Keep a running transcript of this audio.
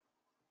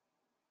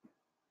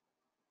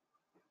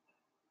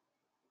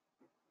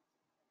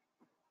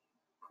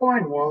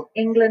Cornwall,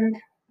 England,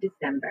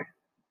 December.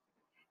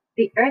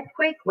 The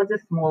earthquake was a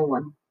small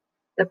one.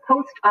 The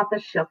post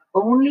office shook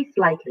only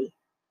slightly,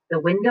 the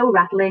window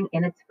rattling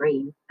in its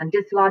frame and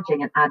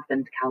dislodging an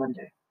advent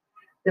calendar.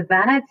 The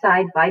van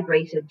outside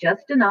vibrated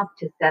just enough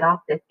to set off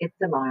its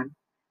alarm,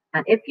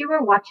 and if you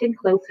were watching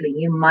closely,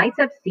 you might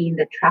have seen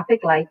the traffic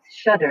lights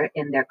shudder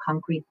in their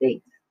concrete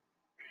base.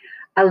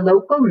 A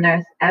local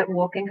nurse out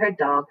walking her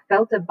dog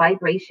felt a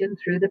vibration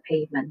through the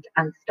pavement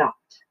and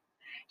stopped.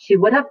 She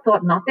would have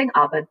thought nothing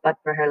of it but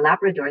for her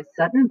Labrador's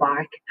sudden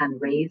bark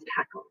and raised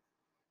hackles.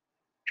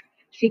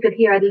 She could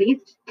hear at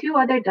least two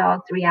other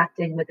dogs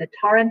reacting with a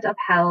torrent of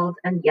howls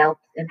and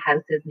yelps in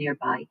houses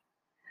nearby.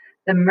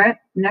 The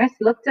nurse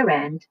looked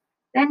around,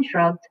 then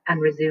shrugged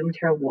and resumed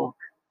her walk.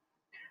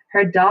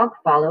 Her dog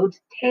followed,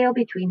 tail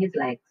between his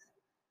legs.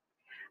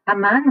 A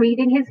man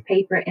reading his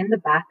paper in the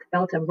back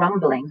felt a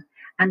rumbling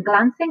and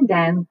glancing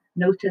down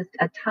noticed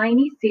a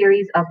tiny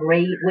series of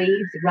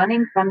waves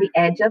running from the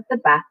edge of the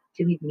bath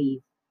to his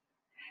knees.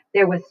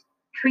 There were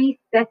 3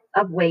 sets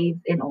of waves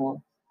in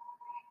all,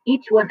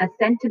 each one a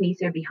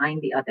centimeter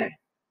behind the other.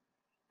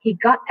 He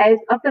got out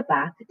of the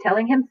bath,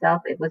 telling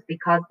himself it was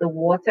because the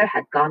water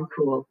had gone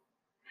cool.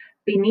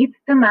 Beneath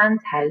the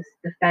man's house,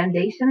 the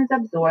foundations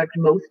absorbed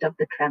most of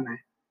the tremor.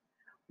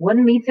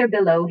 1 meter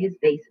below his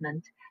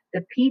basement,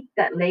 the peat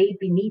that lay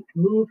beneath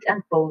moved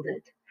and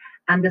folded,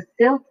 and the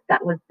silt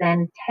that was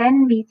then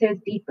 10 meters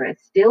deeper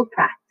still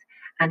cracked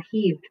and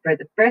heaved for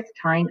the first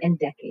time in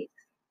decades.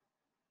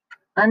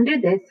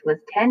 Under this was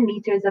 10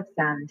 meters of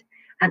sand,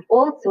 and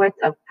all sorts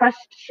of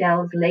crushed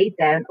shells laid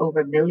down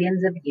over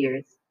millions of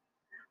years,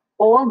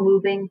 all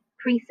moving,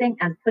 creasing,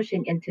 and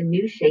pushing into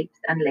new shapes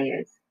and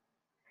layers.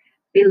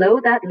 Below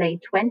that lay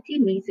 20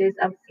 meters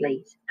of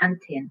slate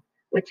and tin,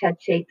 which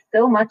had shaped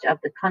so much of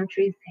the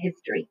country's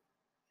history.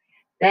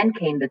 Then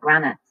came the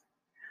granite,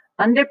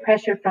 under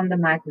pressure from the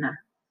magma.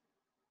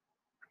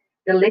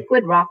 The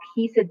liquid rock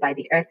heated by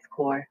the Earth's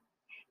core,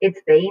 its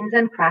veins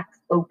and cracks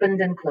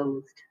opened and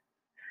closed.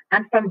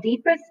 And from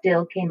deeper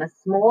still came a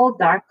small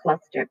dark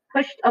cluster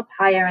pushed up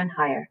higher and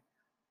higher,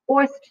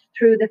 forced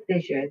through the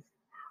fissures,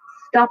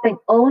 stopping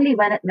only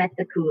when it met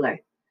the cooler,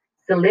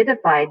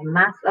 solidified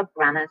mass of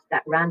granite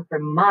that ran for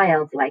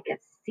miles like a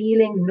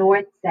ceiling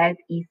north, south,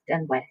 east,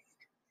 and west.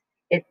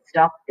 It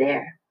stopped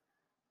there,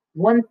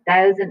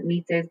 1,000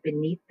 meters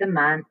beneath the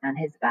man and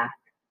his bath,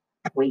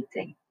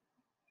 waiting.